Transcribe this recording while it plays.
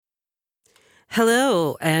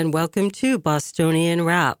Hello, and welcome to Bostonian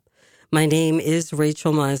Rap. My name is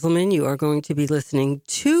Rachel Meiselman. You are going to be listening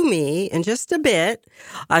to me in just a bit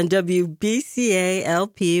on WBCA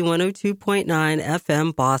LP 102.9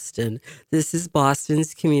 FM Boston. This is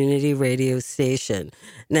Boston's community radio station.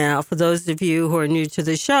 Now, for those of you who are new to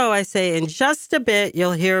the show, I say in just a bit,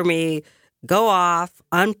 you'll hear me go off,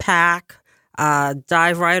 unpack,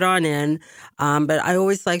 dive right on in. But I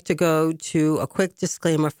always like to go to a quick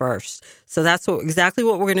disclaimer first. So that's exactly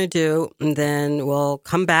what we're going to do. And then we'll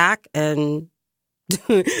come back and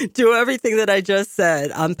do everything that I just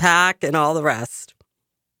said, unpack and all the rest.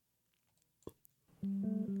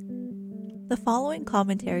 The following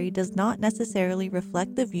commentary does not necessarily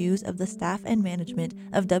reflect the views of the staff and management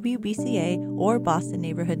of WBCA or Boston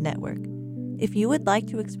Neighborhood Network. If you would like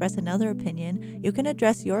to express another opinion, you can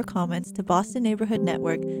address your comments to Boston Neighborhood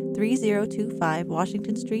Network, 3025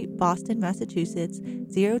 Washington Street, Boston, Massachusetts,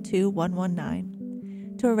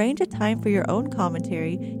 02119. To arrange a time for your own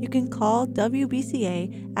commentary, you can call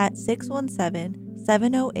WBCA at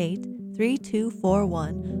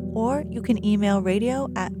 617-708-3241, or you can email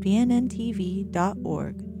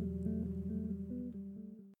radio@bnntv.org.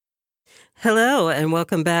 Hello, and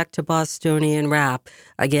welcome back to Bostonian Rap.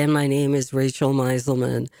 Again, my name is Rachel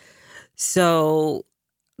Meiselman. So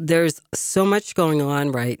there's so much going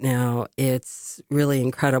on right now. It's really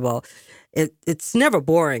incredible. It's never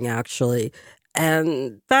boring, actually.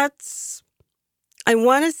 And I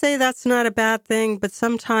want to say that's not a bad thing, but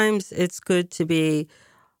sometimes it's good to be,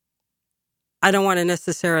 I don't want to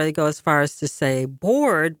necessarily go as far as to say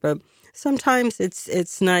bored, but sometimes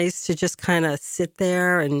it's nice to just kind of sit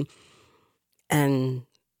there and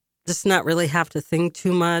just not really have to think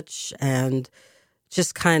too much and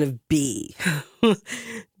just kind of be.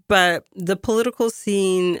 But the political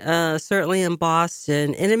scene, certainly in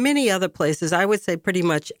Boston and in many other places, I would say pretty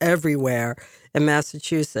much everywhere in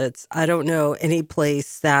Massachusetts, I don't know any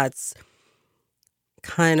place that's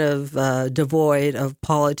kind of devoid of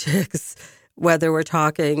politics, whether we're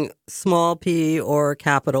talking small p or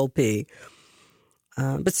capital P.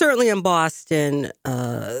 But certainly in Boston,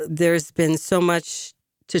 there's been so much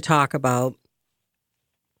to talk about.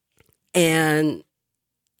 And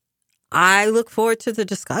I look forward to the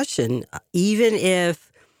discussion, even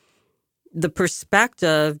if the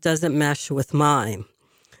perspective doesn't mesh with mine.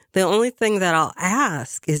 The only thing that I'll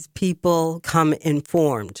ask is people come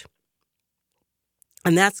informed.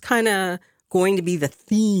 And that's kind of going to be the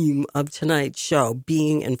theme of tonight's show,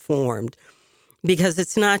 being informed. Because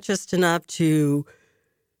it's not just enough to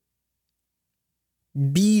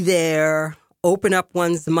be there, open up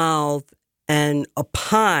one's mouth, and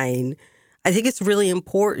opine. I think it's really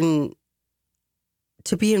important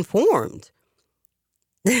to be informed.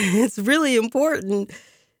 It's really important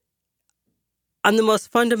on the most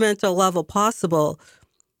fundamental level possible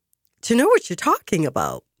to know what you're talking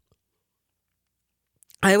about.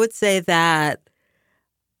 I would say that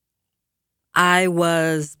I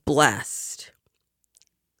was blessed.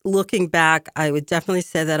 Looking back, I would definitely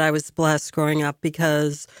say that I was blessed growing up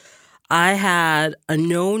because I had a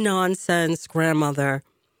no-nonsense grandmother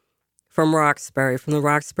from Roxbury, from the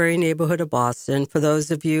Roxbury neighborhood of Boston. For those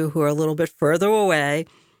of you who are a little bit further away,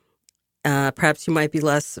 perhaps you might be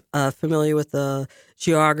less familiar with the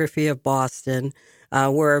geography of Boston.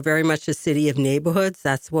 We're very much a city of neighborhoods.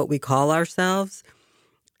 That's what we call ourselves.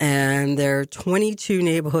 And there are 22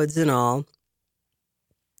 neighborhoods in all.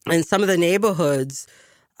 And some of the neighborhoods,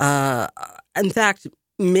 in fact,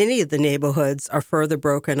 many of the neighborhoods are further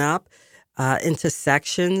broken up into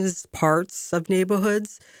sections, parts of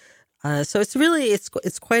neighborhoods. So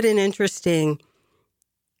it's quite an interesting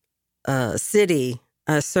city,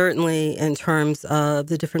 certainly in terms of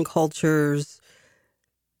the different cultures,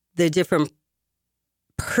 the different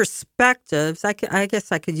perspectives. I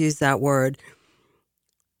guess I could use that word.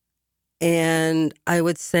 And I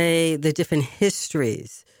would say the different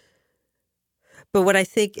histories. But what I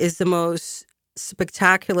think is the most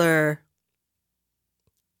spectacular,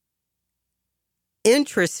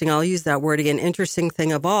 interesting, I'll use that word again, interesting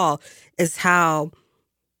thing of all, is how,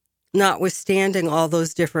 notwithstanding all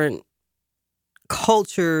those different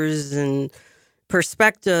cultures and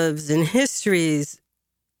perspectives and histories,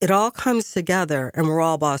 it all comes together and we're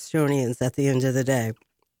all Bostonians at the end of the day.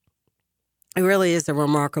 It really is a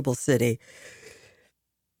remarkable city.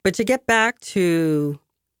 But to get back to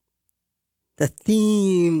the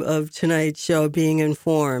theme of tonight's show, being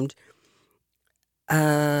informed,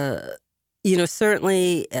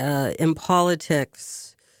 certainly in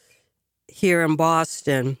politics here in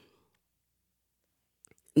Boston,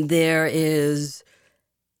 there is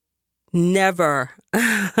never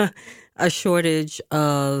a shortage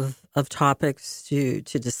of of topics to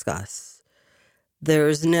discuss.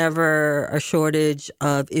 There's never a shortage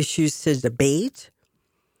of issues to debate.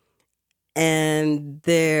 And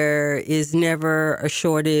there is never a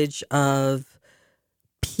shortage of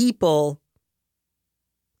people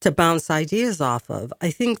to bounce ideas off of.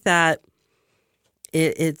 I think that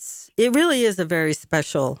it really is a very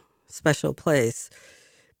special place.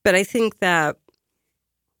 But I think that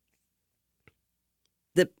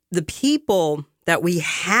the people that we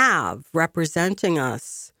have representing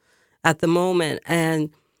us at the moment, and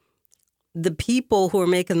the people who are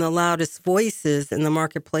making the loudest voices in the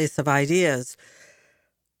marketplace of ideas,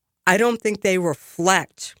 I don't think they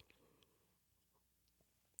reflect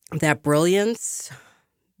that brilliance,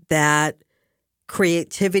 that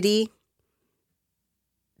creativity,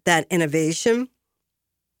 that innovation.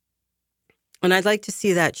 And I'd like to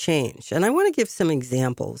see that change. And I want to give some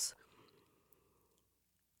examples.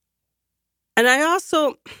 And I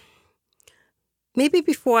also, maybe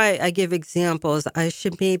before I give examples, I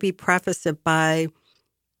should maybe preface it by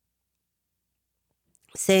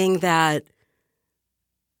saying that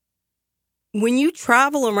when you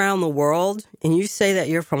travel around the world and you say that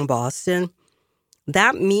you're from Boston,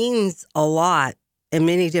 that means a lot in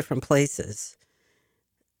many different places.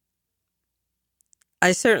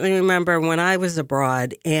 I certainly remember when I was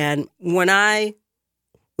abroad, and when I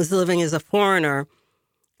was living as a foreigner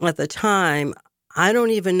at the time, I don't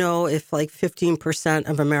even know if like 15%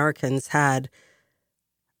 of Americans had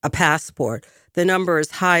a passport. The number is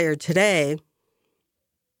higher today,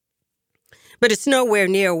 but it's nowhere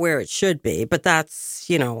near where it should be. But that's,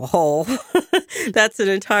 a whole, that's an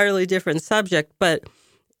entirely different subject. But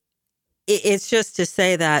it's just to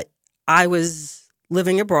say that I was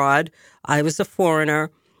living abroad. I was a foreigner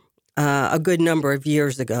a good number of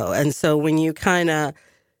years ago. And so when you kind of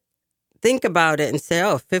think about it and say,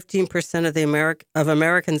 15% of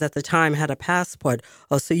Americans at the time had a passport.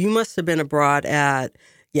 Oh, so you must have been abroad at,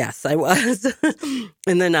 yes, I was,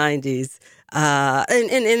 in the 90s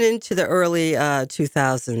and into the early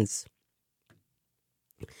 2000s.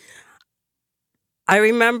 I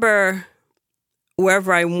remember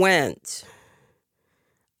wherever I went,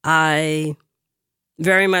 I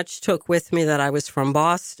very much took with me that I was from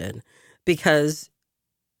Boston, because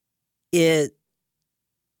it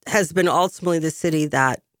has been ultimately the city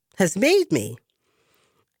that has made me.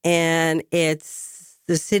 And it's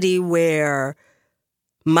the city where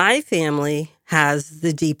my family has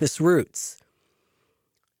the deepest roots.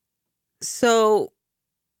 So,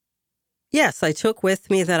 yes, I took with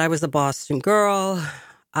me that I was a Boston girl.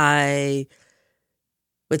 I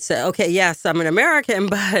would say, okay, yes, I'm an American,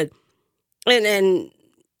 but, and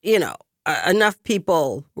enough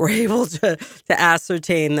people were able to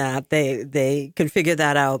ascertain that. They could figure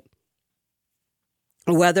that out.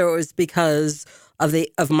 Whether it was because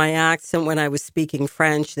of my accent when I was speaking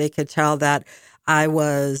French, they could tell that I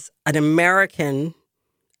was an American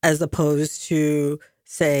as opposed to,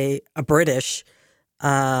 say, a British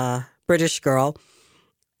girl.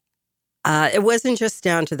 It wasn't just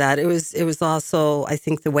down to that. It was also, I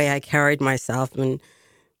think, the way I carried myself. And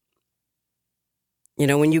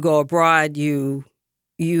when you go abroad, you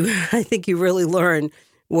I think you really learn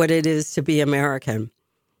what it is to be American.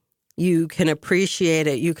 You can appreciate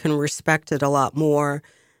it. You can respect it a lot more.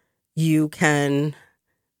 You can,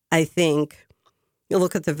 I think, you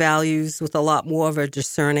look at the values with a lot more of a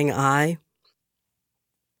discerning eye.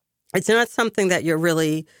 It's not something that you're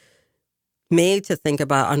really made to think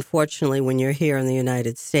about, unfortunately, when you're here in the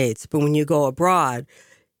United States. But when you go abroad,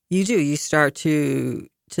 you do. You start to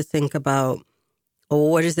think about,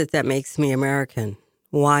 what is it that makes me American?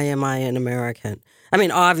 Why am I an American? I mean,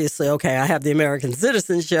 obviously, okay, I have the American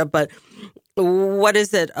citizenship, but what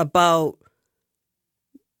is it about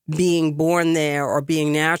being born there or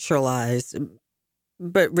being naturalized,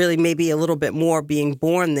 but really maybe a little bit more being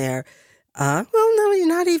born there? Well, no,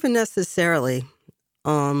 not even necessarily.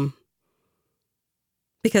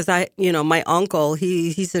 Because my uncle,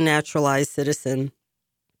 he's a naturalized citizen,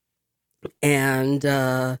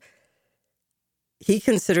 and he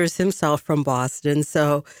considers himself from Boston.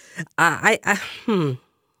 So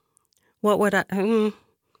what would I,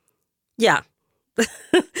 yeah.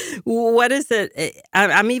 What is it?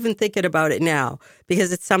 I'm even thinking about it now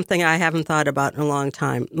because it's something I haven't thought about in a long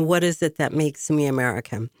time. What is it that makes me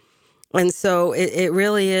American? And so it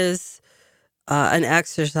really is an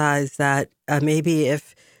exercise that maybe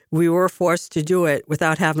if we were forced to do it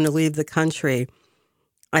without having to leave the country,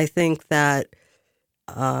 I think that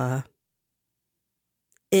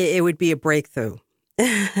it would be a breakthrough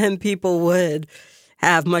and people would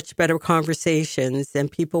have much better conversations and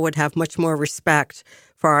people would have much more respect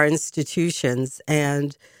for our institutions.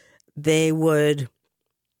 And they would,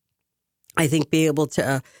 I think, be able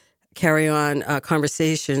to carry on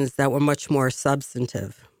conversations that were much more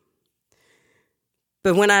substantive.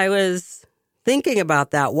 But when I was thinking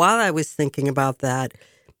about that, while I was thinking about that,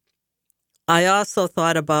 I also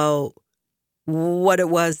thought about what it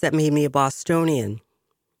was that made me a Bostonian.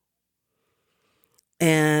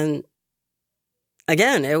 And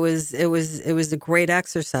again, it was a great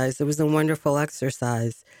exercise. It was a wonderful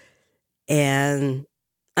exercise. And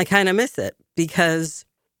I kind of miss it because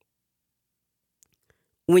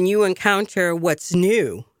when you encounter what's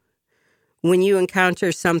new, when you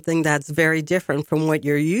encounter something that's very different from what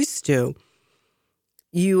you're used to,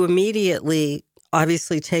 you immediately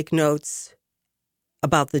obviously take notes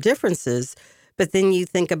about the differences, but then you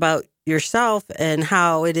think about yourself and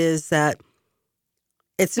how it is that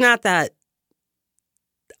it's not that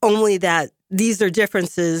only that these are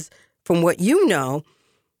differences from what you know,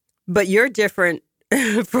 but you're different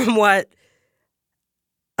from what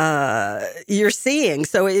you're seeing.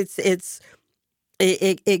 So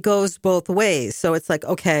it goes both ways. So it's like,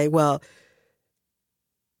 okay, well,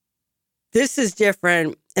 this is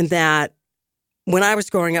different in that when I was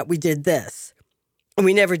growing up, we did this and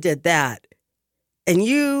we never did that. And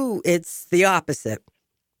it's the opposite.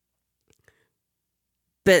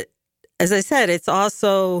 But as I said, it's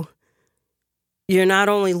also, you're not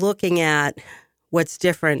only looking at what's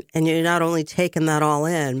different and you're not only taking that all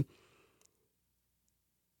in,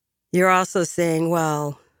 you're also saying,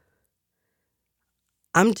 well,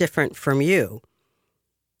 I'm different from you.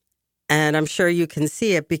 And I'm sure you can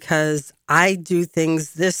see it because I do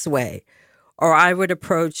things this way, or I would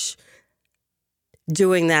approach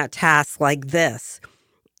doing that task like this.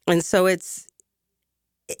 And so it's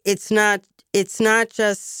not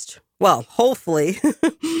just, well, hopefully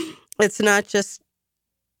it's not just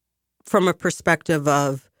from a perspective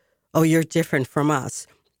of, oh, you're different from us.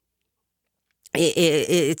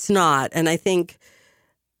 It's not. And I think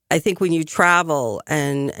when you travel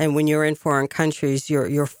and when you're in foreign countries,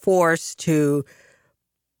 you're forced to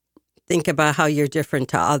think about how you're different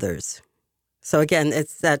to others. So again,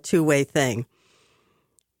 it's that two-way thing.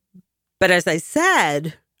 But as I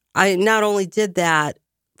said, I not only did that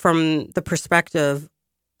from the perspective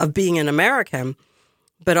of being an American,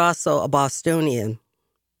 but also a Bostonian.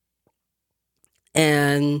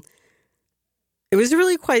 And it was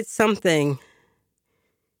really quite something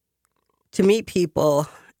to meet people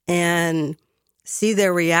and see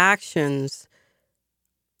their reactions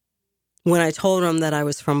when I told them that I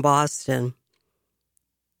was from Boston.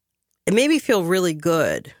 It made me feel really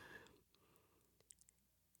good.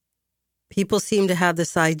 People seem to have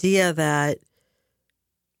this idea that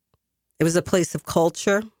it was a place of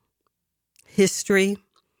culture, history,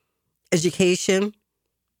 education.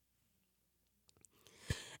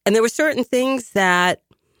 And there were certain things that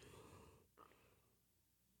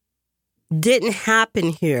didn't happen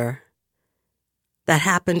here that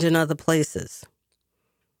happened in other places.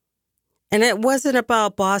 And it wasn't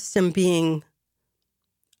about Boston being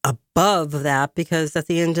above that, because at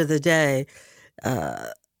the end of the day,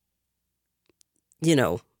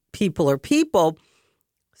 people are people.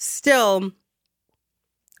 Still,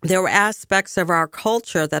 there were aspects of our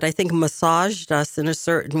culture that I think massaged us in a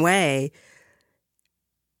certain way.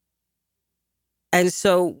 And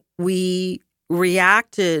so we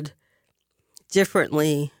reacted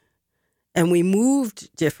differently and we moved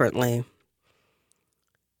differently.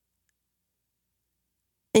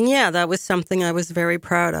 And yeah, that was something I was very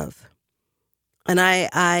proud of. And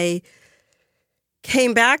I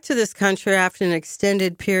came back to this country after an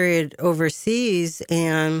extended period overseas,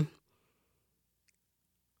 and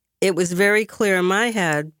it was very clear in my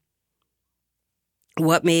head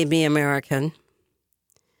what made me American.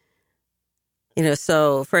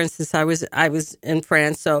 So for instance, I was in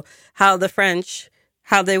France, so how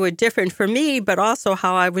they were different from me, but also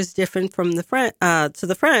how I was different from the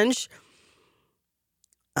French.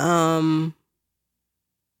 And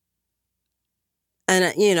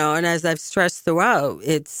as I've stressed throughout,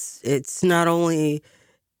 it's not only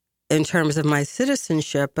in terms of my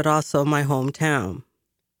citizenship, but also my hometown.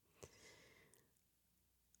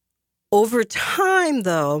 Over time,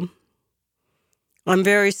 though, I'm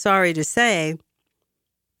very sorry to say,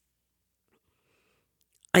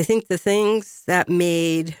 I think the things that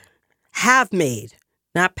have made,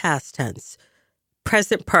 not past tense,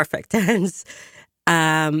 present perfect tense,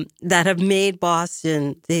 that have made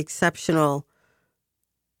Boston the exceptional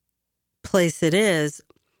place it is,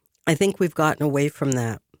 I think we've gotten away from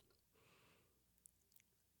that.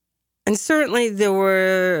 And certainly there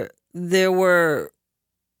were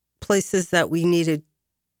places that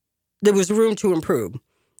there was room to improve.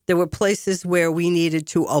 There were places where we needed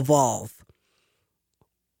to evolve.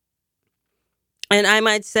 And I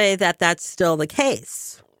might say that that's still the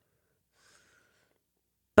case.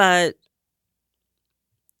 But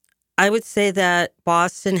I would say that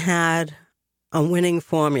Boston had a winning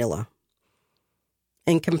formula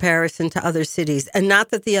in comparison to other cities. And not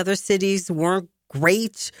that the other cities weren't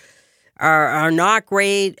great or are not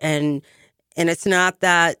great. And it's not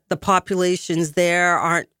that the populations there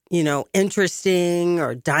aren't, interesting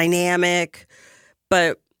or dynamic.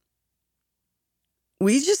 But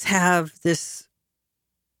we just have this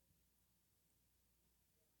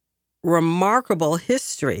remarkable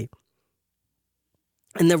history.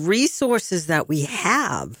 And the resources that we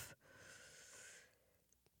have.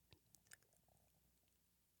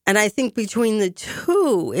 And I think between the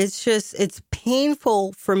two, it's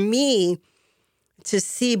painful for me to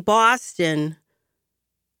see Boston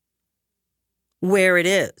where it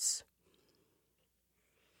is.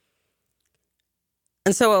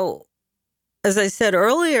 And so, as I said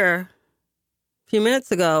earlier, a few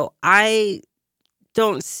minutes ago, I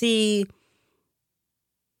don't see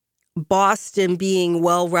Boston being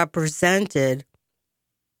well represented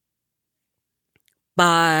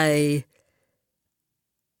by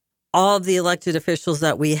all of the elected officials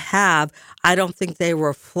that we have. I don't think they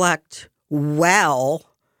reflect well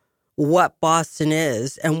what Boston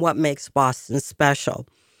is and what makes Boston special.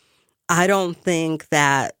 I don't think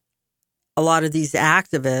that a lot of these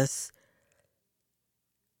activists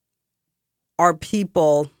are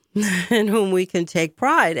people in whom we can take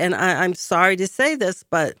pride. And I'm sorry to say this,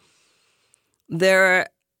 but there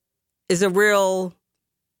is a real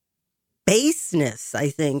baseness, I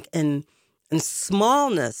think, and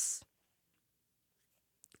smallness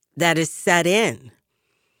that is set in.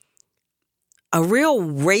 A real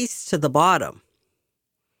race to the bottom.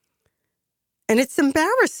 And it's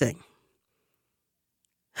embarrassing.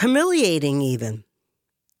 Humiliating even.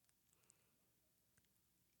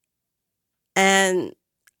 And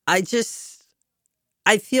I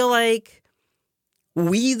feel like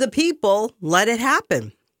we, the people, let it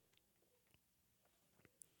happen.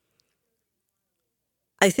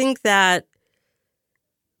 I think that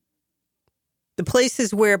the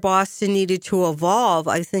places where Boston needed to evolve,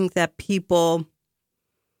 I think that people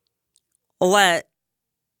let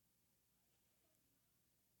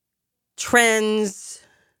trends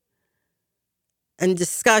and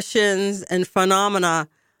discussions and phenomena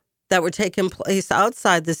that were taking place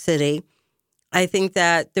outside the city. I think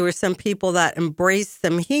that there were some people that embraced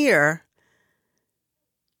them here,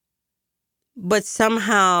 but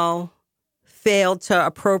somehow failed to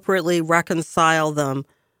appropriately reconcile them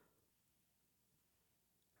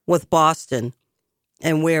with Boston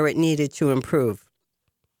and where it needed to improve.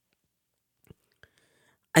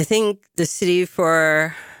 I think the city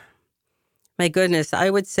my goodness, I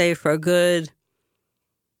would say for a good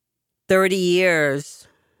 30 years,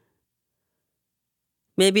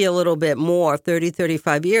 maybe a little bit more, 30,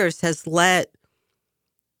 35 years, has let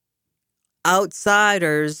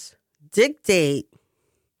outsiders dictate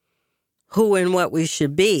who and what we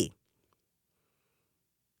should be.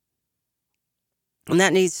 And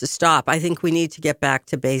that needs to stop. I think we need to get back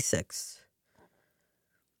to basics.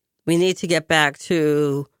 We need to get back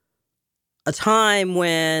to a time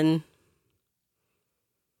when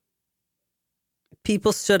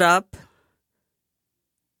people stood up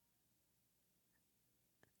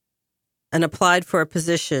and applied for a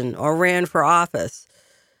position or ran for office.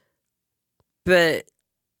 But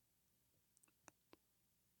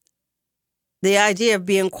the idea of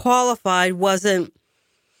being qualified wasn't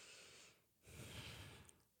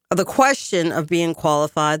the question of being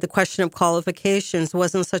qualified. The question of qualifications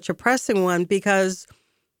wasn't such a pressing one because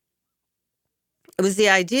it was the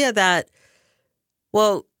idea that,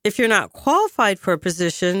 well, if you're not qualified for a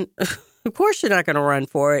position, of course you're not going to run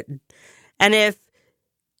for it. And if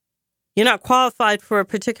you're not qualified for a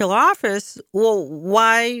particular office, well,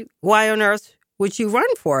 why on earth would you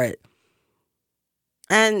run for it?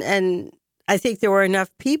 And I think there were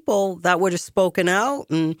enough people that would have spoken out,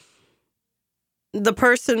 and the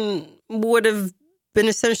person would have been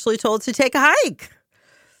essentially told to take a hike.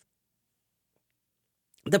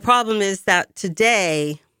 The problem is that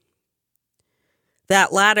today,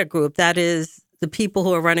 that latter group, that is the people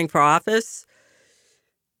who are running for office,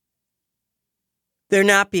 they're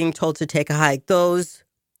not being told to take a hike. Those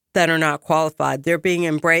that are not qualified, they're being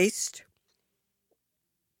embraced.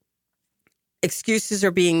 Excuses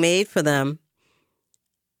are being made for them.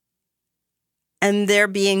 And they're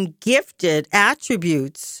being gifted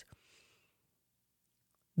attributes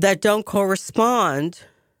that don't correspond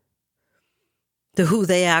to who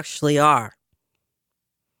they actually are.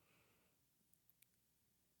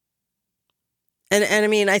 And I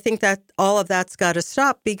mean, I think that all of that's got to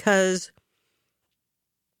stop, because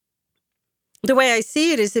the way I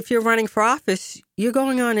see it is, if you're running for office, you're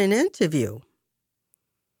going on an interview.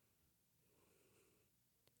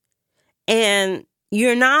 And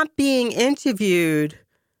you're not being interviewed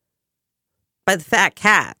by the fat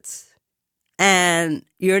cats. And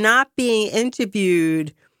you're not being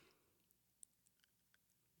interviewed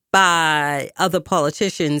by other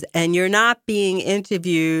politicians. And you're not being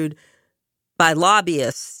interviewed by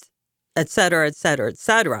lobbyists, et cetera, et cetera, et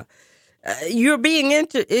cetera. You're being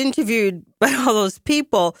interviewed by all those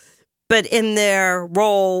people, but in their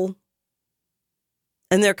role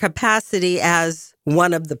and their capacity as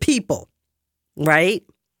one of the people, right?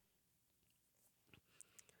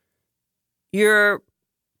 You're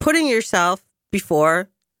putting yourself before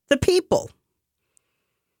the people.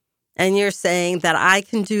 And you're saying that I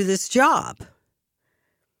can do this job.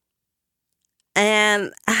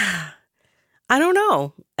 And I don't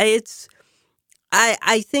know.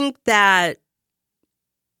 I think that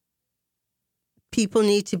people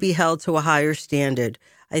need to be held to a higher standard.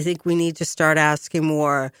 I think we need to start asking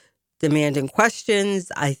more demanding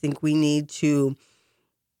questions. I think we need to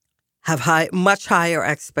have much higher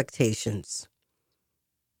expectations.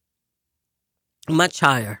 Much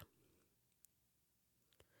higher.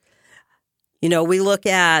 You know, we look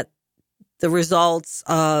at the results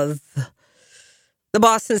of the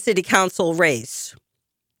Boston City Council race,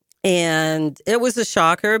 and it was a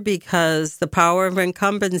shocker because the power of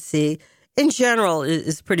incumbency in general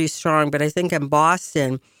is pretty strong, but I think in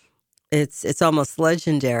Boston, it's almost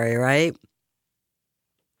legendary, right?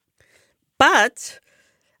 But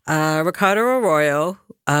Ricardo Arroyo,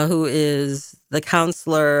 who is the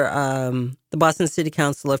counselor, the Boston City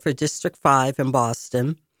Councilor for District 5 in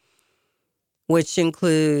Boston, which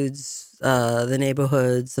includes the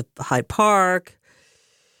neighborhoods of Hyde Park,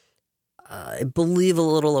 I believe a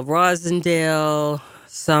little of Rosendale,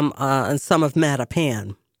 and some of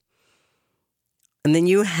Mattapan. And then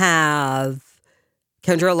you have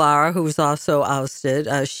Kendra Lara, who was also ousted.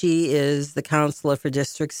 She is the counselor for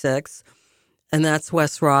District 6, and that's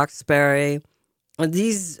West Roxbury.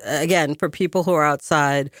 These, again, for people who are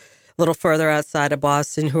outside, a little further outside of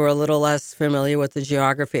Boston, who are a little less familiar with the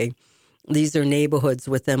geography, these are neighborhoods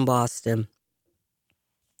within Boston.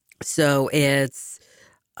 So it's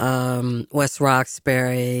West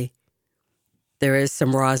Roxbury. There is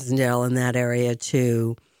some Rosendale in that area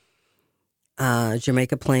too.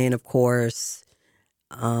 Jamaica Plain, of course.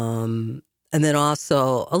 And then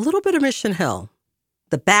also a little bit of Mission Hill,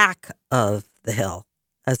 the back of the hill,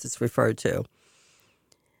 as it's referred to.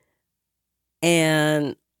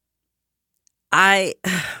 And I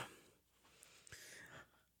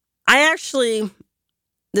actually,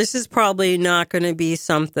 this is probably not going to be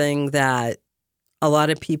something that a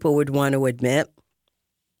lot of people would want to admit,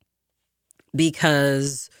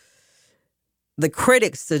 because the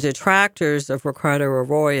critics, the detractors of Ricardo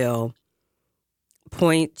Arroyo,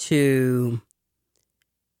 point to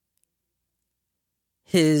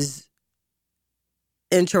his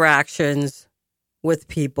interactions with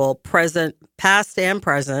people, past and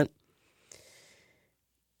present,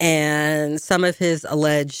 and some of his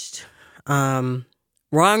alleged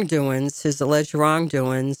wrongdoings,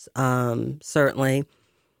 certainly,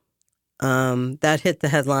 that hit the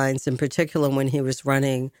headlines, in particular when he was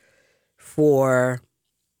running for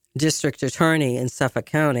district attorney in Suffolk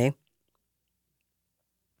County.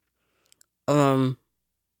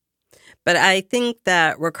 But I think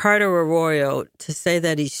that Ricardo Arroyo, to say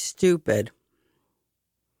that he's stupid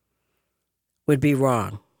would be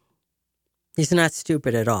wrong. He's not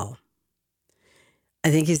stupid at all.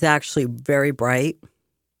 I think he's actually very bright,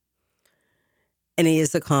 and he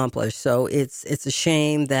is accomplished. So it's a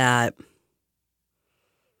shame that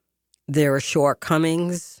there are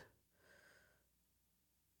shortcomings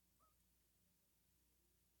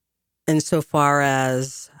insofar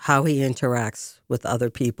as how he interacts with other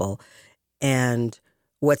people and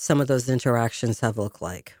what some of those interactions have looked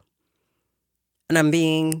like. And I'm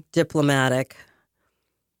being diplomatic,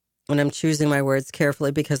 and I'm choosing my words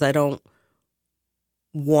carefully, because I don't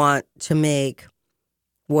want to make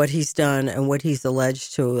what he's done and what he's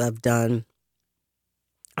alleged to have done.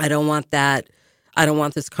 I don't want that. I don't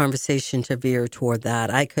want this conversation to veer toward that.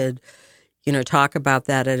 I could, talk about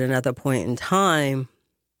that at another point in time.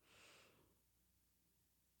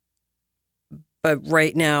 But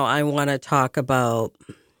right now, I want to talk about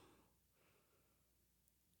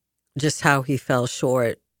just how he fell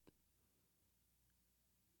short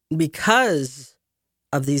because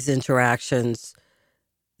of these interactions.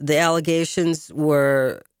 The allegations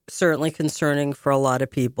were certainly concerning for a lot of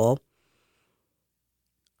people.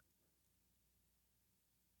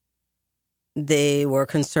 they were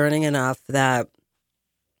concerning enough that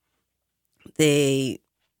they,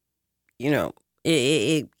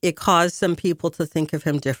 it caused some people to think of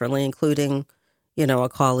him differently, including, a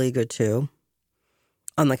colleague or two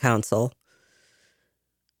on the council.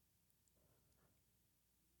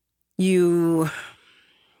 You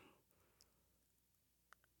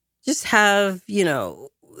just have,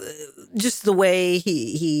 just the way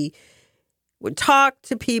he would talk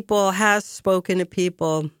to people, has spoken to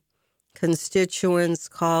people, constituents,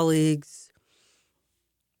 colleagues,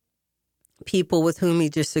 people with whom he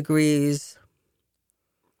disagrees.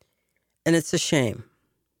 And it's a shame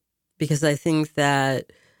because I think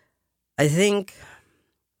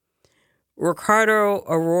Ricardo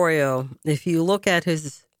Arroyo, if you look at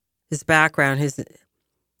his background,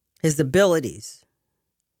 his abilities,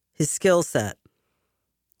 his skill set,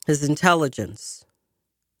 his intelligence,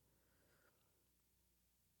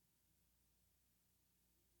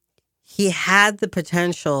 he had the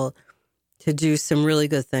potential to do some really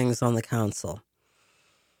good things on the council.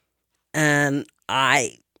 And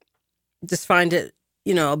I just find it,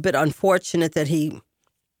 a bit unfortunate that he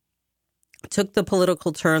took the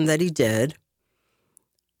political turn that he did.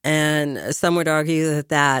 And some would argue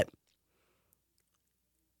that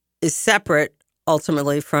is separate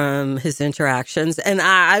ultimately from his interactions. And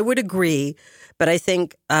I would agree, but I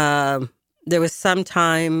think there was some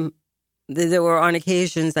time, there were on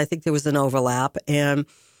occasions, I think there was an overlap. And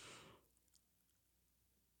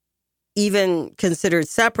even considered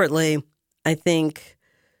separately, I think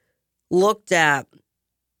looked at,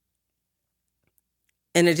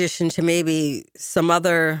 in addition to maybe some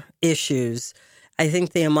other issues, I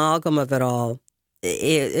think the amalgam of it all,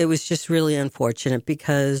 it was just really unfortunate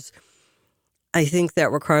because I think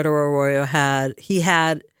that Ricardo Arroyo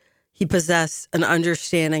he possessed an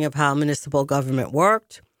understanding of how municipal government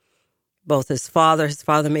worked. Both his father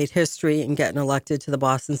made history in getting elected to the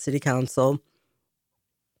Boston City Council.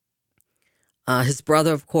 His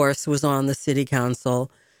brother, of course, was on the city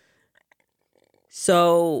council.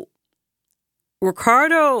 So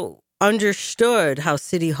Ricardo understood how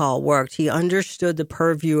City Hall worked. He understood the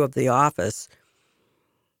purview of the office.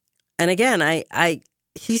 And again,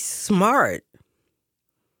 he's smart.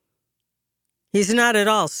 He's not at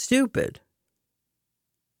all stupid.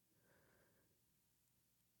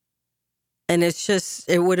 And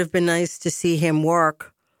it would have been nice to see him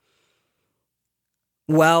work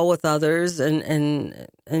well with others and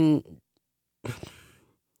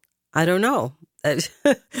I don't know.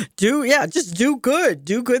 Just do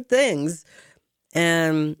good things.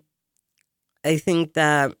 And I think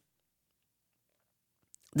that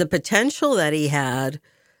the potential that he had,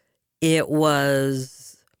 it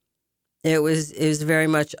was very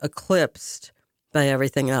much eclipsed by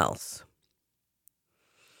everything else.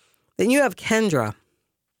 Then you have Kendra,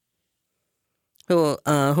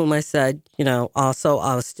 whom I said, also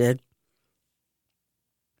ousted.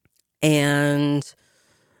 And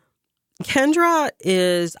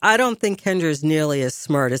I don't think Kendra is nearly as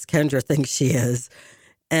smart as Kendra thinks she is.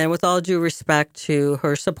 And with all due respect to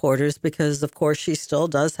her supporters, because of course she still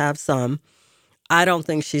does have some, I don't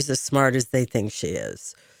think she's as smart as they think she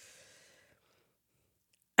is.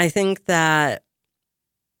 I think that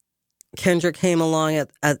Kendra came along at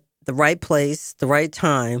the right place, the right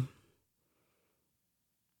time.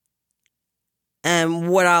 And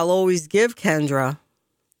what I'll always give Kendra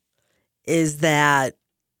is that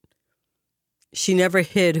she never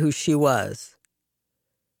hid who she was.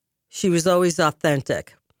 She was always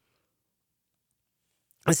authentic.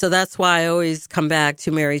 And so that's why I always come back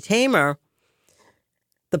to Mary Tamer,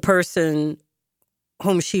 the person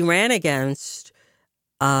whom she ran against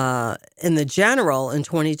in the general in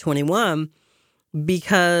 2021,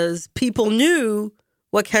 because people knew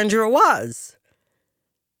what Kendra was.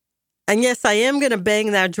 And yes, I am going to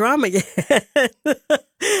bang that drum again.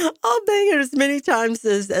 I'll bang it as many times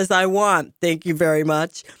as I want. Thank you very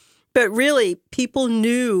much. But really, people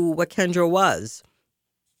knew what Kendra was.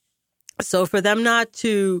 So for them not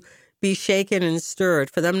to be shaken and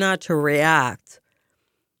stirred, for them not to react,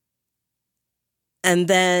 and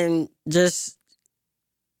then just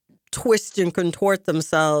twist and contort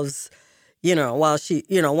themselves, while she,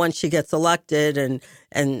 once she gets elected and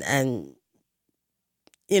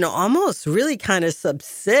almost really kind of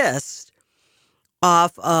subsist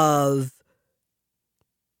off of,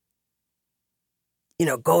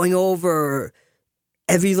 going over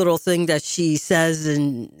every little thing that she says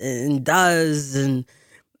and does and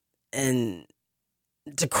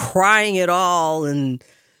decrying it all and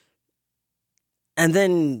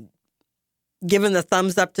then giving the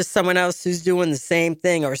thumbs up to someone else who's doing the same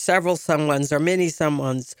thing, or several someones or many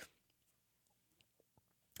someones.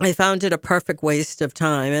 I found it a perfect waste of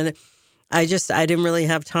time. And I didn't really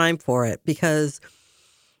have time for it because,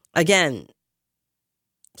 again,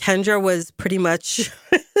 Kendra was pretty much,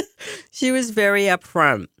 she was very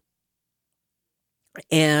upfront.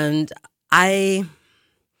 And I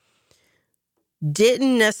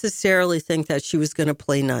didn't necessarily think that she was going to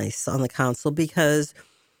play nice on the council because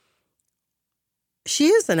she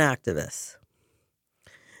is an activist.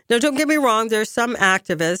 Now, don't get me wrong. There's some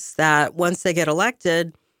activists that once they get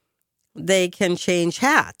elected, they can change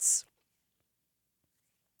hats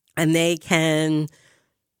and they can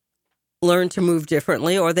learn to move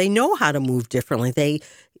differently, or they know how to move differently.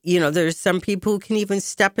 There's some people who can even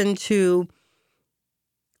step into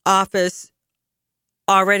office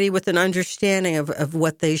already with an understanding of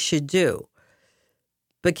what they should do.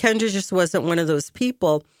 But Kendra just wasn't one of those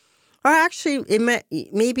people. Or actually,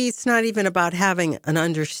 maybe it's not even about having an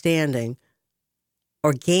understanding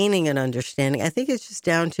or gaining an understanding. I think it's just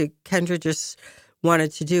down to Kendra just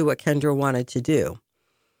wanted to do what Kendra wanted to do.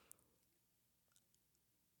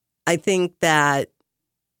 I think that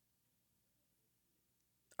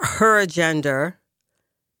her agenda,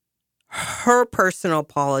 her personal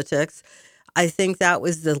politics, I think that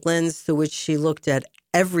was the lens through which she looked at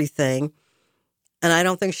everything. And I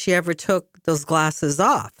don't think she ever took those glasses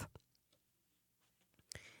off.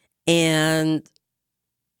 And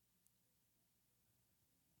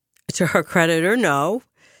to her credit or no,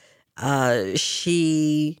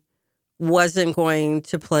 she wasn't going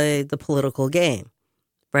to play the political game,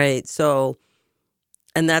 right? So,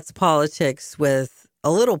 and that's politics with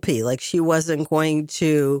a little p. Like, she wasn't going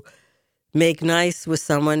to make nice with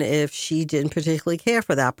someone if she didn't particularly care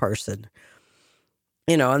for that person.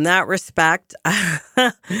 In that respect,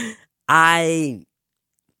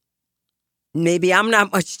 maybe I'm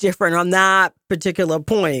not much different on that particular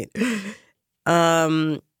point.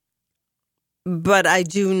 But I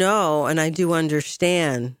do know and I do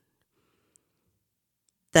understand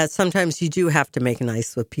that sometimes you do have to make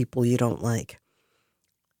nice with people you don't like.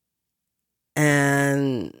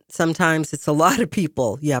 And sometimes it's a lot of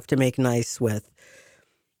people you have to make nice with.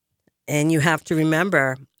 And you have to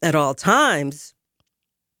remember at all times,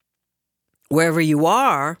 wherever you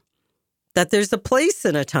are, that there's a place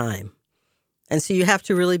and a time. And so you have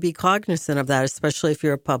to really be cognizant of that, especially if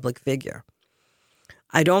you're a public figure.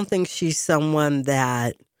 I don't think she's someone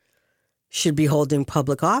that should be holding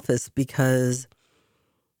public office because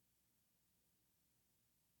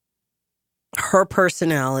her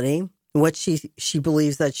personality, what she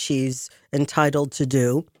believes that she's entitled to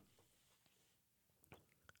do,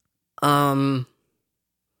 and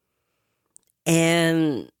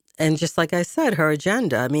just like I said, her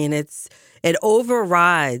agenda. I mean, it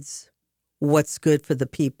overrides what's good for the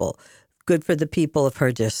people of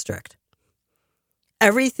her district.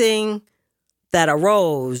 Everything that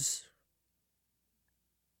arose,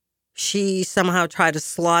 she somehow tried to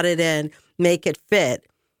slot it in, make it fit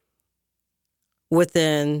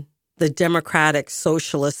within the democratic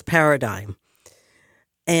socialist paradigm.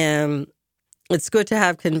 And it's good to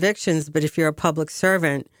have convictions, but if you're a public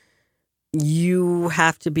servant, you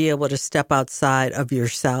have to be able to step outside of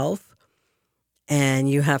yourself, and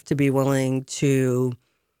you have to be willing to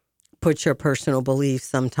put your personal beliefs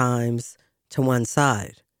sometimes to one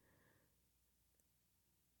side.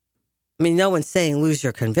 I mean, no one's saying lose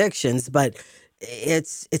your convictions, but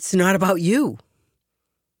it's not about you.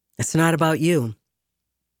 It's not about you.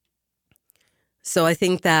 So I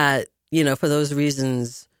think that, for those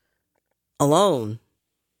reasons alone,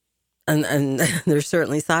 and they're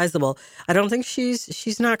certainly sizable, I don't think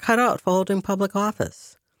she's not cut out for holding public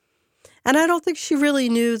office. And I don't think she really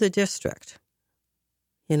knew the district.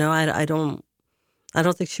 I don't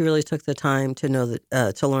think she really took the time to know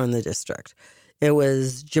to learn the district. It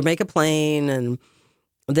was Jamaica Plain, and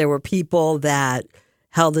there were people that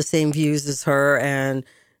held the same views as her, and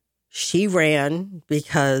she ran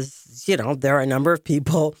because, there are a number of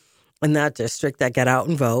people in that district that get out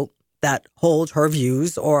and vote, that hold her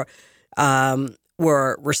views or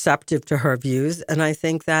were receptive to her views. And I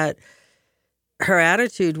think that her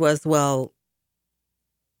attitude was, well,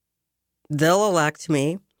 they'll elect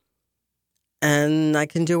me and I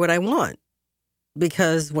can do what I want.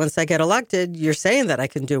 Because once I get elected, you're saying that I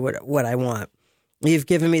can do what I want. You've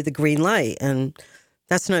given me the green light, and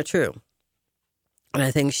that's not true. And I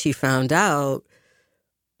think she found out,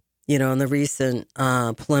 in the recent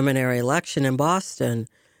preliminary election in Boston,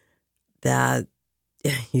 that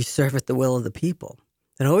you serve at the will of the people.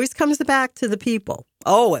 It always comes back to the people.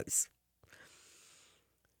 Always.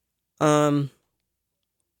 For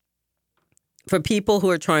people who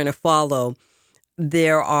are trying to follow,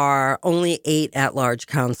 there are only 8 at-large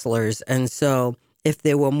counselors. And so if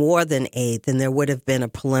there were more than 8, then there would have been a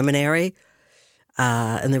preliminary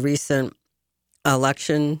in the recent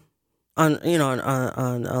election on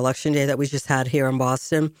election day that we just had here in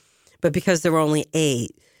Boston. But because there were only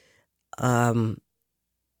 8,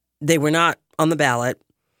 they were not on the ballot,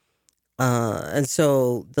 and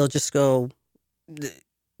so they'll just go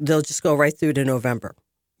right through to November.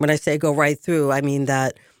 When I say go right through, I mean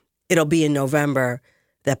that it'll be in November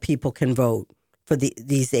that people can vote for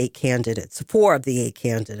these 8 candidates, 4 of the 8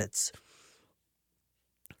 candidates.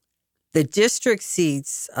 The district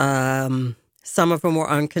seats, some of them were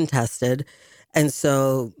uncontested, and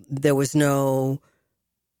so there was on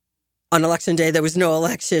election day, there was no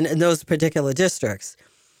election in those particular districts.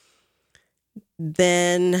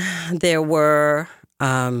 Then there were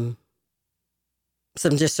some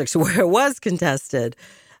districts where it was contested.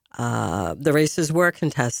 The races were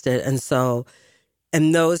contested, and so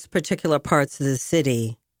in those particular parts of the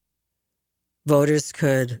city, voters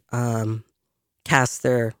could cast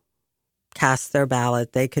their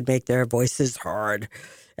ballot. They could make their voices heard,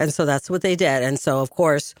 and so that's what they did. And so, of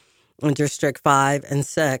course, in District 5 and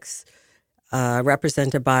 6,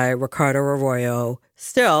 represented by Ricardo Arroyo,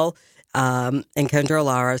 still, and Kendra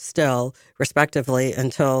Lara, still, respectively,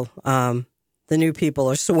 until the new people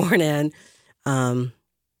are sworn in. There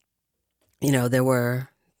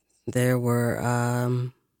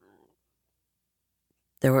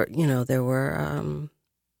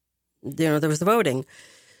was the voting.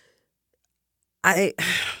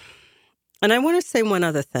 And I want to say one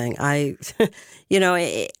other thing. I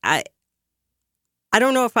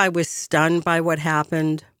don't know if I was stunned by what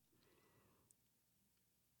happened.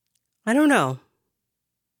 I don't know.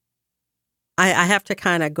 I have to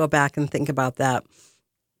kind of go back and think about that.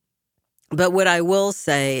 But what I will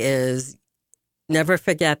say is never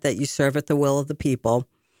forget that you serve at the will of the people.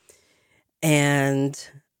 And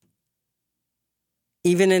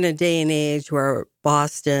even in a day and age where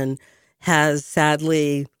Boston has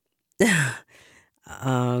sadly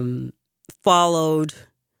followed,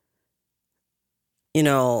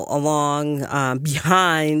 along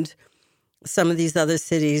behind some of these other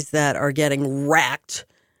cities that are getting wrecked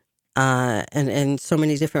in so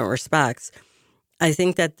many different respects, I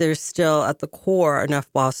think that there's still at the core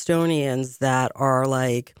enough Bostonians that are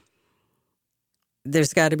like,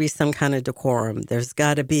 there's got to be some kind of decorum. There's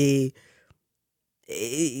got to be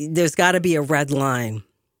a red line.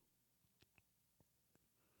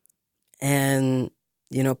 And,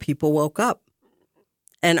 people woke up.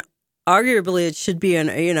 And arguably it should be in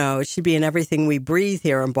everything we breathe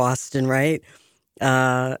here in Boston, right?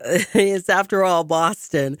 It's after all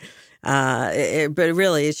Boston. But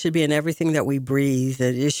really it should be in everything that we breathe.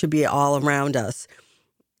 It should be all around us.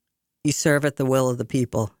 You serve at the will of the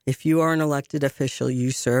people. If you are an elected official,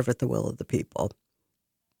 you serve at the will of the people.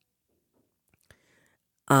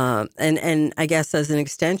 And I guess as an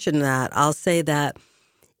extension of that, I'll say that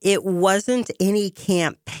it wasn't any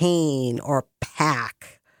campaign or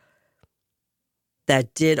PAC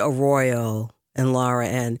that did Arroyo and Lara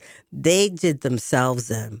in. They did themselves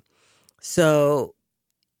in. So,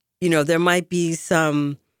 there might be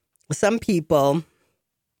some people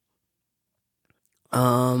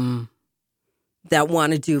that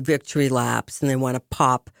want to do victory laps and they want to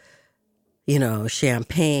pop,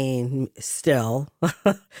 champagne still.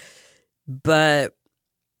 But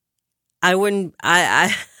I wouldn't,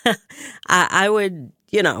 I would,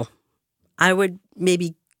 I would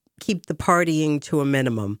maybe keep the partying to a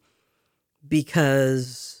minimum,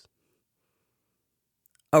 because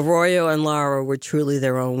Arroyo and Lara were truly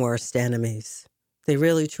their own worst enemies. They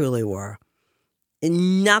really, truly were.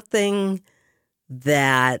 And nothing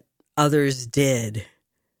that others did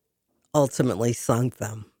ultimately sunk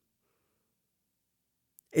them.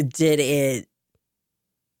 Did it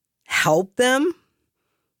help them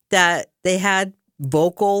that they had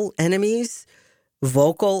vocal enemies,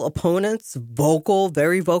 vocal opponents,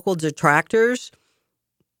 very vocal detractors?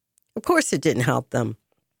 Of course it didn't help them.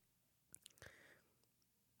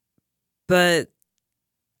 But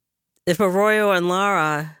if Arroyo and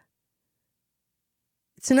Lara,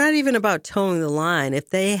 it's not even about towing the line. If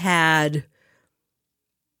they had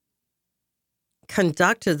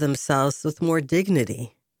conducted themselves with more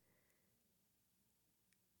dignity,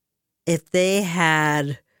 if they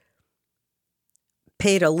had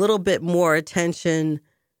paid a little bit more attention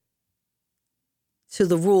to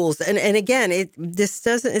the rules, and again,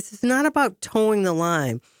 it's not about towing the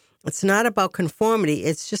line. It's not about conformity.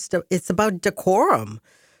 It's about decorum.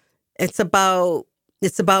 It's about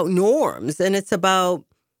norms, and it's about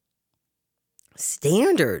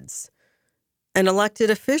standards. And elected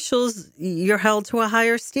officials, you're held to a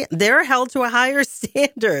higher they're held to a higher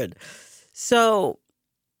standard. So,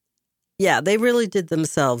 yeah, they really did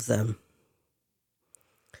themselves in.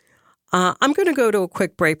 I'm going to go to a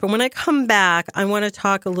quick break, but when I come back, I want to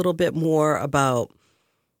talk a little bit more about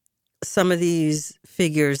some of these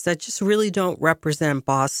figures that just really don't represent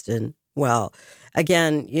Boston well.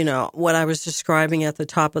 Again, what I was describing at the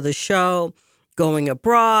top of the show, going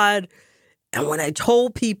abroad, and when I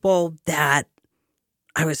told people that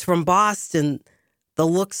I was from Boston, the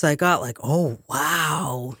looks I got like, oh,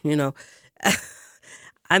 wow,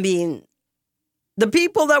 I mean, the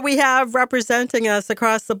people that we have representing us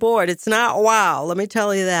across the board, it's not wow, let me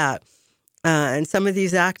tell you that. And some of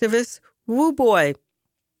these activists, woo boy.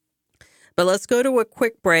 But let's go to a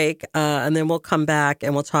quick break, and then we'll come back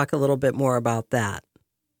and we'll talk a little bit more about that.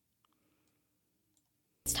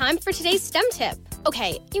 It's time for today's STEM tip.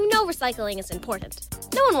 Okay, recycling is important.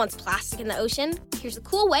 No one wants plastic in the ocean. Here's a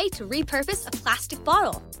cool way to repurpose a plastic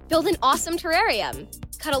bottle. Build an awesome terrarium.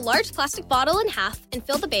 Cut a large plastic bottle in half and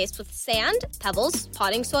fill the base with sand, pebbles,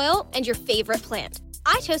 potting soil, and your favorite plant.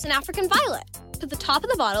 I chose an African violet. Put the top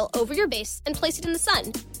of the bottle over your base and place it in the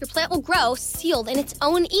sun. Your plant will grow sealed in its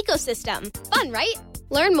own ecosystem. Fun, right?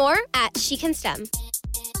 Learn more at She Can STEM.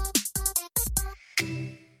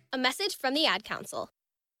 A message from the Ad Council.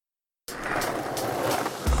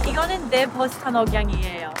 이거는 내 버스턴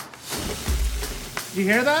억양이에요. You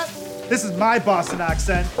hear that? This is my Boston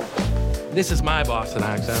accent. This is my Boston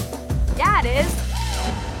accent. Yeah, it is.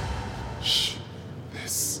 Shh.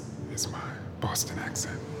 This is my Boston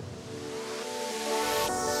accent.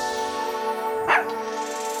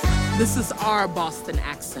 This is our Boston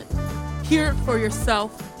accent. Hear it for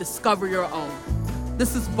yourself, discover your own.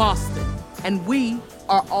 This is Boston, and we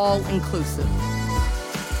are all inclusive.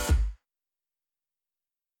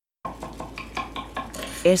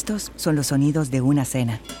 Estos son los sonidos de una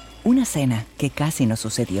cena que casi no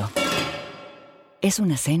sucedió. Es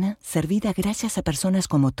una cena servida gracias a personas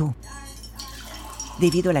como tú.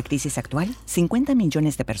 Debido a la crisis actual, 50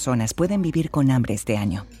 millones de personas pueden vivir con hambre este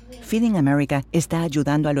año. Feeding America está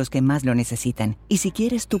ayudando a los que más lo necesitan. Y si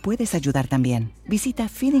quieres, tú puedes ayudar también. Visita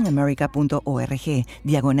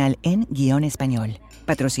feedingamerica.org/en-español.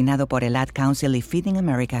 Patrocinado por el Ad Council y Feeding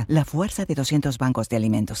America, la fuerza de 200 bancos de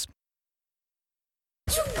alimentos.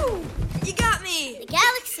 You got me! The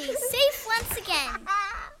galaxy is safe once again.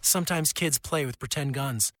 Sometimes kids play with pretend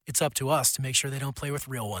guns. It's up to us to make sure they don't play with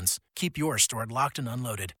real ones. Keep yours stored locked and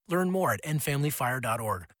unloaded. Learn more at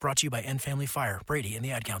endfamilyfire.org. Brought to you by End Family Fire, Brady, and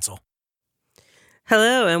the Ad Council.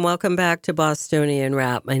 Hello, and welcome back to Bostonian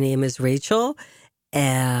Rap. My name is Rachel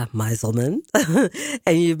Meiselman,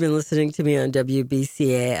 and you've been listening to me on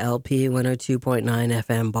WBCA LP 102.9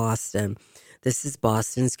 FM Boston. This is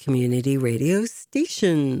Boston's community radio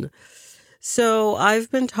station. So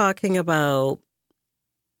I've been talking about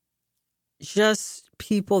just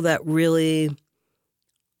people that really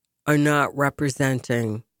are not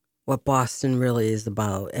representing what Boston really is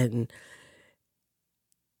about. And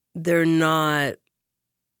they're not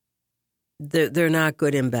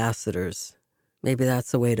good ambassadors. Maybe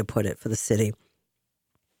that's the way to put it for the city.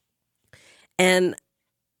 And,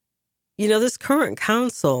 this current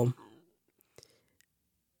council,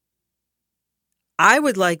 I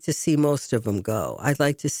would like to see most of them go. I'd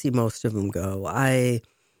like to see most of them go. I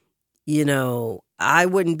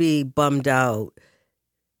wouldn't be bummed out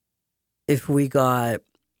if we had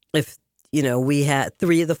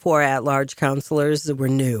 3 of the 4 at-large councilors that were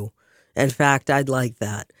new. In fact, I'd like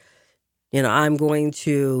that. I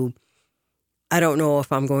don't know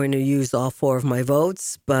if I'm going to use all 4 of my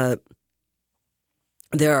votes, but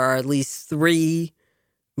there are at least 3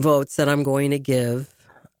 votes that I'm going to give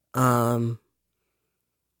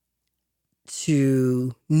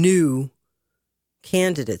to new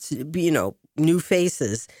candidates, new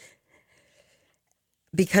faces,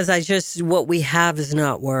 because what we have is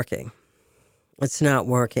not working. It's not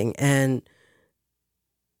working. And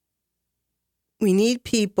we need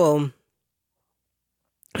people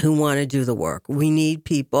who want to do the work. We need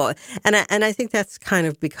people. And I think that's kind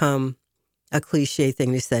of become a cliche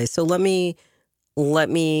thing to say. So let me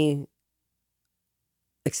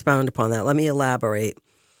expound upon that. Let me elaborate.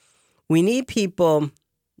 We need people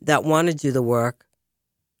that want to do the work,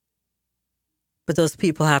 but those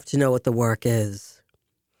people have to know what the work is.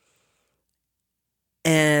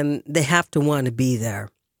 And they have to want to be there.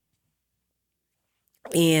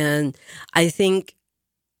 And I think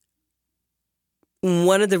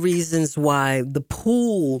one of the reasons why the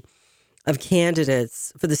pool of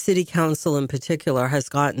candidates for the city council in particular has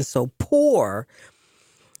gotten so poor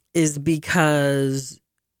is because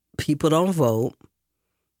people don't vote.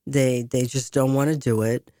 They just don't want to do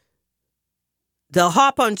it. They'll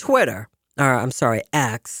hop on Twitter or I'm sorry,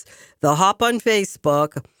 X. They'll hop on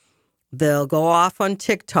Facebook. They'll go off on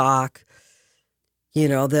TikTok.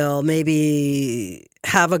 They'll maybe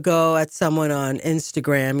have a go at someone on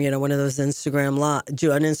Instagram, one of those do an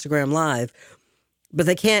Instagram Live. But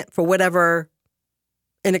they can't, for whatever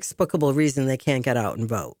inexplicable reason, they can't get out and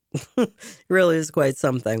vote. It really is quite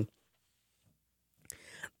something.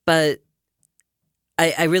 But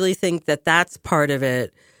I really think that that's part of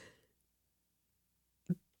it.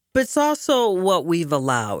 But it's also what we've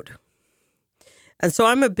allowed. And so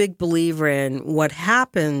I'm a big believer in what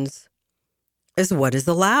happens is what is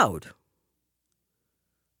allowed.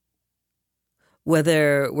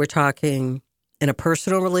 Whether we're talking in a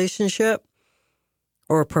personal relationship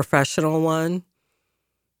or a professional one,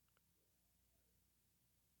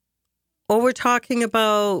 or we're talking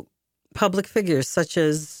about public figures such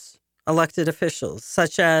as elected officials,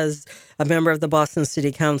 such as a member of the Boston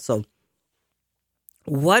City Council.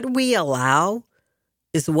 What we allow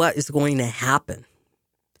is what is going to happen.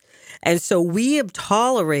 And so we have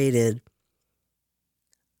tolerated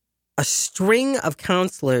a string of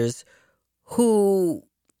counselors who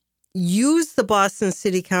use the Boston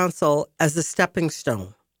City Council as a stepping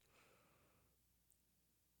stone.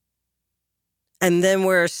 And then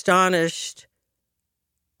we're astonished,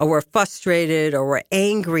 or we're frustrated, or we're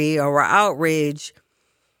angry, or we're outraged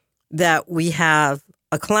that we have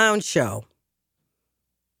a clown show.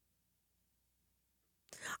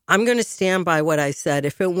 I'm going to stand by what I said.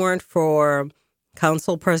 If it weren't for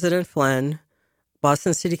Council President Flynn,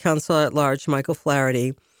 Boston City Council at Large Michael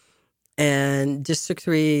Flaherty, and District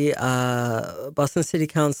 3 Boston City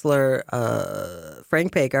Councilor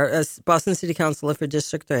Frank Baker, Boston City Councilor for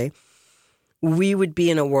District 3, we would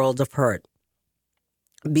be in a world of hurt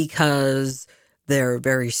because they're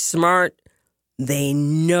very smart. They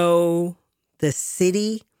know the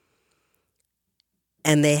city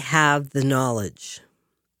and they have the knowledge.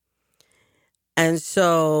 And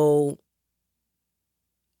so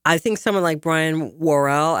I think someone like Brian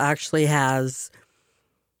Worrell actually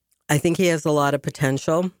I think he has a lot of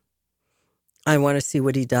potential. I want to see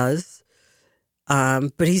what he does.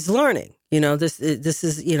 But he's learning. This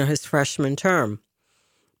is, his freshman term.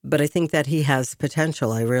 But I think that he has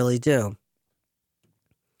potential. I really do.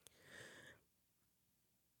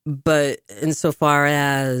 But insofar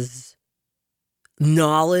as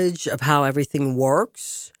knowledge of how everything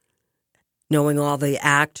works, knowing all the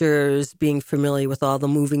actors, being familiar with all the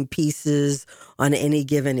moving pieces on any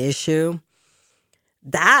given issue,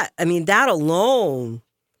 that alone,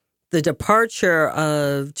 the departure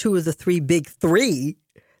of two of the three big three,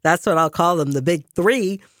 that's what I'll call them, the big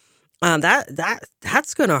three,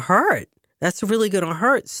 that's going to hurt. That's really going to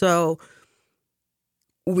hurt. So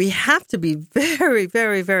we have to be very,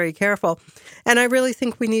 very, very careful. And I really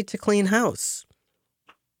think we need to clean house.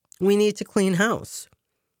 We need to clean house.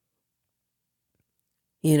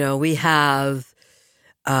 We have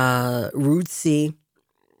Ruthie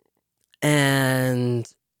and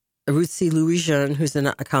Ruthie Louis-Jean, who's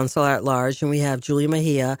a counselor at large, and we have Julia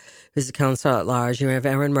Mejia, who's a counselor at large, and we have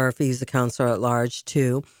Erin Murphy, who's a counselor at large,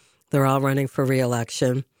 too. They're all running for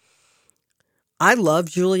re-election. I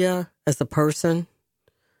love Julia as a person,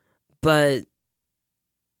 but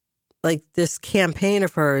like this campaign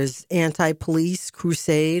of hers, anti-police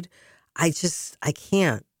crusade, I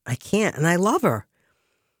can't. And I love her.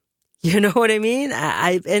 You know what I mean?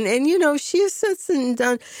 She has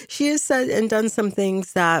said and done some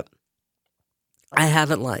things that I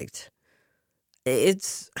haven't liked.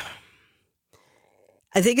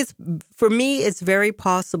 For me, it's very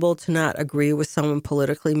possible to not agree with someone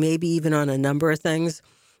politically, maybe even on a number of things,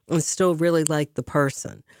 and still really like the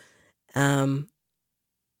person. I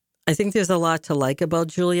think there's a lot to like about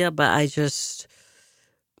Julia, but I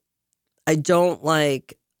don't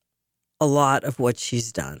like a lot of what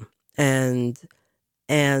she's done. And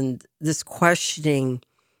this questioning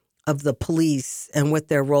of the police and what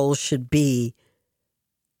their role should be,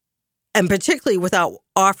 and particularly without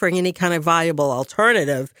offering any kind of viable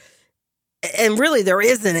alternative, and really there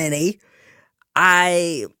isn't any.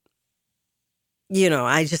 I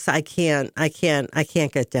can't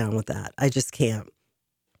get down with that. I just can't.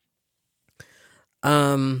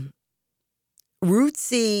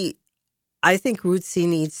 Rootsy, I think Rootsy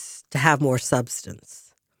needs to have more substance.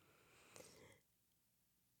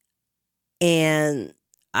 And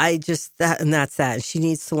that's that. She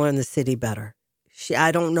needs to learn the city better.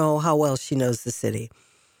 I don't know how well she knows the city.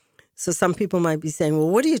 So some people might be saying, well,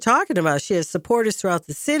 what are you talking about? She has supporters throughout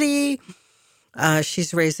the city.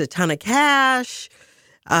 She's raised a ton of cash.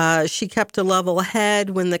 She kept a level head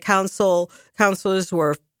when the councilors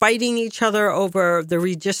were fighting each other over the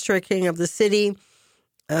redistricting of the city.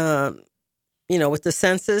 with the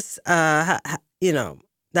census, that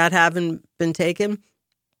haven't been taken,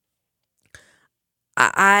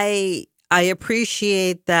 I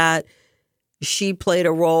appreciate that she played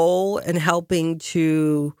a role in helping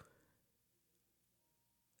to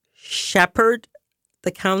shepherd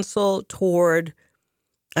the council toward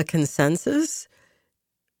a consensus.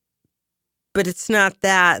 But it's not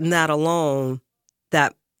that and that alone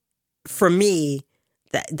that, for me,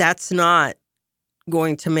 that's not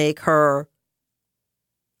going to make her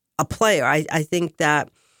a player. I think that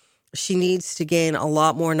she needs to gain a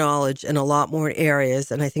lot more knowledge in a lot more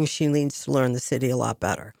areas, and I think she needs to learn the city a lot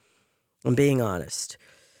better. I'm being honest.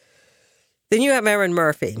 Then you have Erin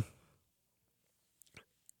Murphy.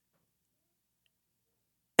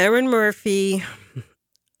 Erin Murphy,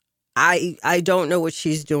 I don't know what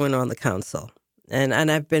she's doing on the council, and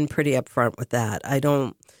I've been pretty upfront with that. I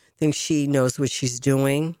don't think she knows what she's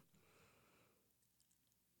doing,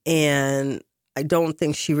 and I don't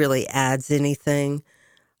think she really adds anything.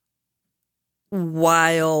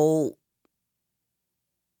 While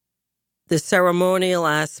the ceremonial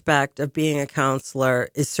aspect of being a counselor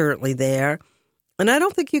is certainly there, and I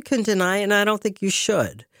don't think you can deny it, and I don't think you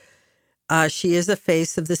should. She is a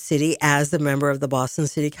face of the city as a member of the Boston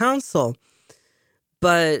City Council,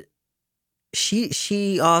 but she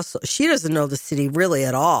doesn't know the city really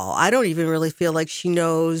at all. I don't even really feel like she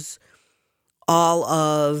knows all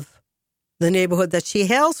of the neighborhood that she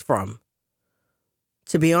hails from,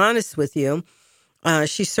 to be honest with you.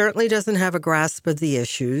 She certainly doesn't have a grasp of the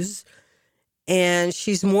issues, and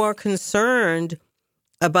she's more concerned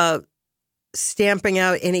about stamping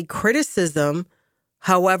out any criticism,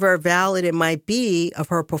 however valid it might be, of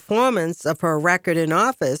her performance, of her record in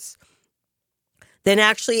office, than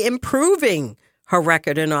actually improving her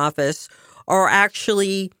record in office or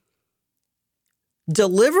actually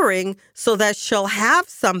delivering so that she'll have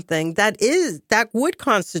something that would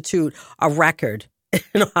constitute a record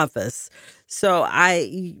in office. So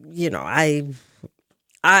I'm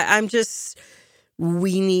just,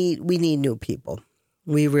 we need new people.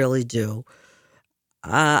 We really do.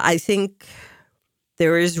 I think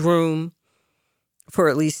there is room for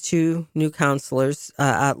at least 2 new counselors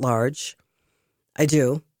at large. I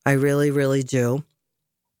do. I really, really do.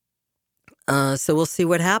 So we'll see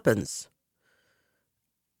what happens.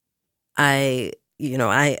 I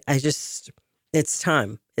just, it's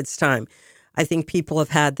time. It's time. I think people have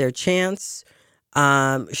had their chance.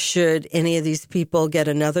 Should any of these people get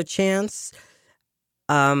another chance?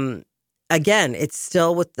 Again, it's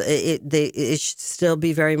still it should still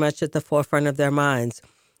be very much at the forefront of their minds.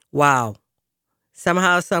 Wow.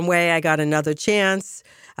 Somehow, some way, I got another chance.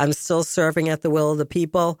 I'm still serving at the will of the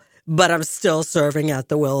people, but I'm still serving at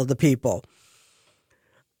the will of the people.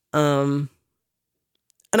 And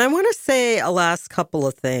I want to say a last couple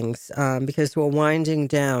of things because we're winding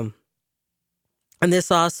down. And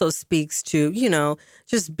this also speaks to,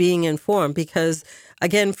 just being informed because,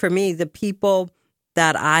 again, for me, the people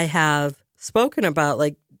that I have spoken about,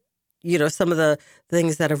 like, some of the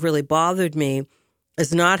things that have really bothered me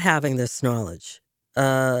is not having this knowledge.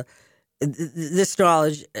 This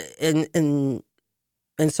knowledge in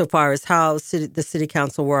so far as how the city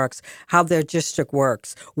council works, how their district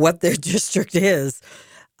works, what their district is.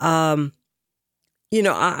 I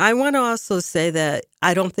want to also say that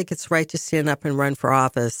I don't think it's right to stand up and run for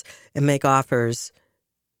office and make promises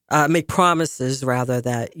rather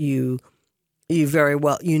that you very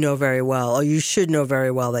well, very well, or you should know very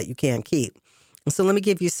well that you can't keep. And so let me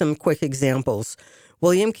give you some quick examples.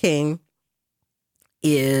 William King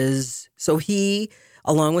he,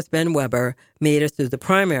 along with Ben Weber, made it through the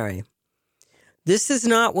primary. This is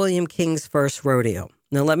not William King's first rodeo.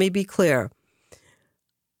 Now, let me be clear.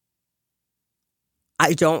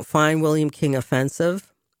 I don't find William King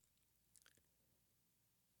offensive.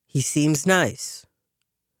 He seems nice.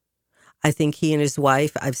 I think he and his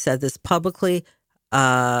wife, I've said this publicly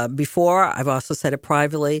before. I've also said it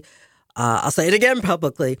privately. I'll say it again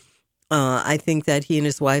publicly. I think that he and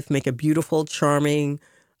his wife make a beautiful, charming,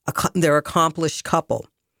 they're accomplished couple.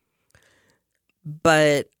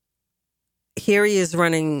 But here he is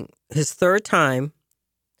running his third time,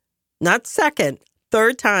 not second,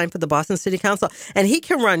 third time for the Boston City Council. And he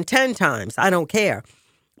can run 10 times. I don't care.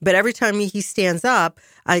 But every time he stands up,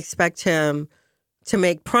 I expect him to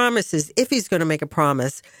make promises. If he's going to make a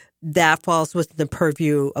promise, that falls within the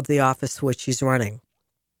purview of the office which he's running.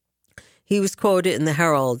 He was quoted in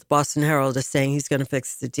the Boston Herald, as saying he's going to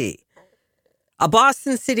fix the T. A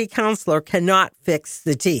Boston City Councilor cannot fix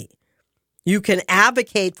the T. You can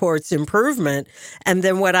advocate for its improvement. And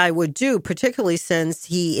then what I would do, particularly since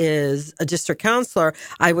he is a district councilor,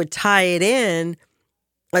 I would tie it in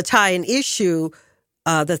tie an issue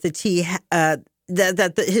that the T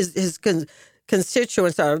his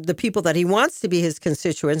constituents are the people that he wants to be his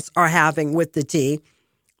constituents are having with the T.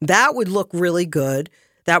 That would look really good.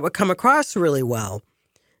 That would come across really well.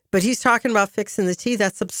 But he's talking about fixing the T.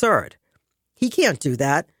 That's absurd. He can't do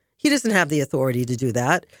that. He doesn't have the authority to do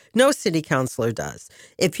that. No city councilor does.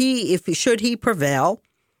 If he prevail,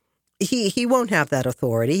 he won't have that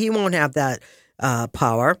authority. He won't have that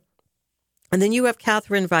power. And then you have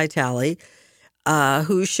Catherine Vitale,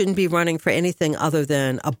 who shouldn't be running for anything other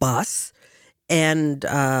than a bus, and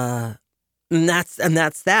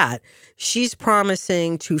that's that. She's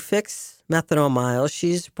promising to fix methanol miles.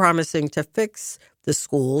 She's promising to fix the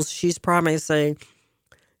schools. She's promising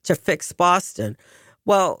to fix Boston.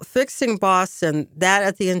 Well, fixing Boston, that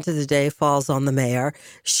at the end of the day falls on the mayor,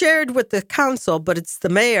 shared with the council, but it's the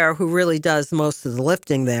mayor who really does most of the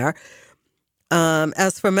lifting there.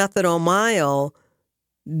 As for methanol mile,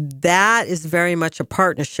 that is very much a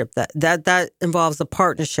partnership. That involves a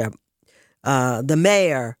partnership. The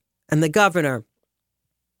mayor and the governor,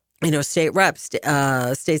 state reps,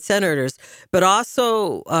 state senators, but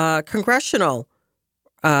also congressional,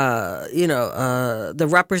 the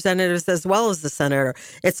representatives as well as the senator.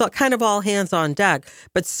 It's kind of all hands on deck.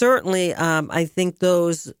 But certainly, I think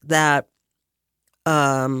those that,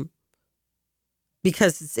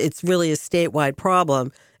 because it's really a statewide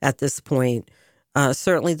problem at this point,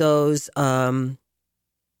 certainly those on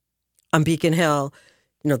Beacon Hill,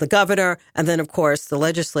 the governor, and then, of course, the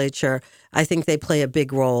legislature, I think they play a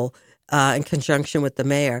big role in conjunction with the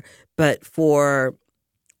mayor. But for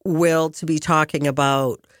Will to be talking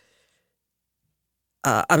about,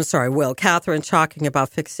 Catherine talking about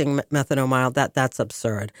fixing methanol mile, that's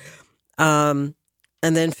absurd. And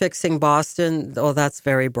then fixing Boston, that's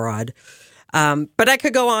very broad. But I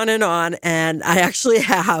could go on, and I actually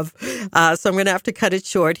have, so I'm going to have to cut it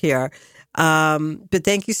short here. But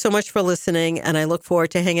thank you so much for listening, and I look forward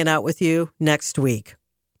to hanging out with you next week.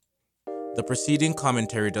 The preceding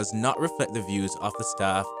commentary does not reflect the views of the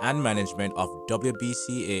staff and management of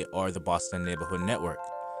WBCA or the Boston Neighborhood Network.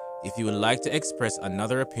 If you would like to express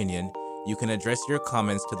another opinion, you can address your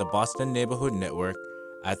comments to the Boston Neighborhood Network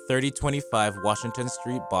at 3025 Washington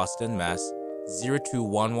Street, Boston, Mass.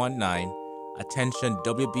 02119. Attention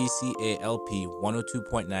WBCA LP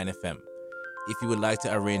 102.9 FM. If you would like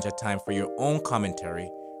to arrange a time for your own commentary,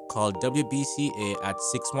 call WBCA at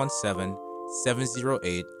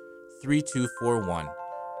 617-708-3241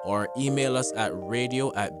 or email us at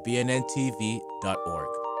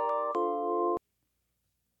radio@bnntv.org.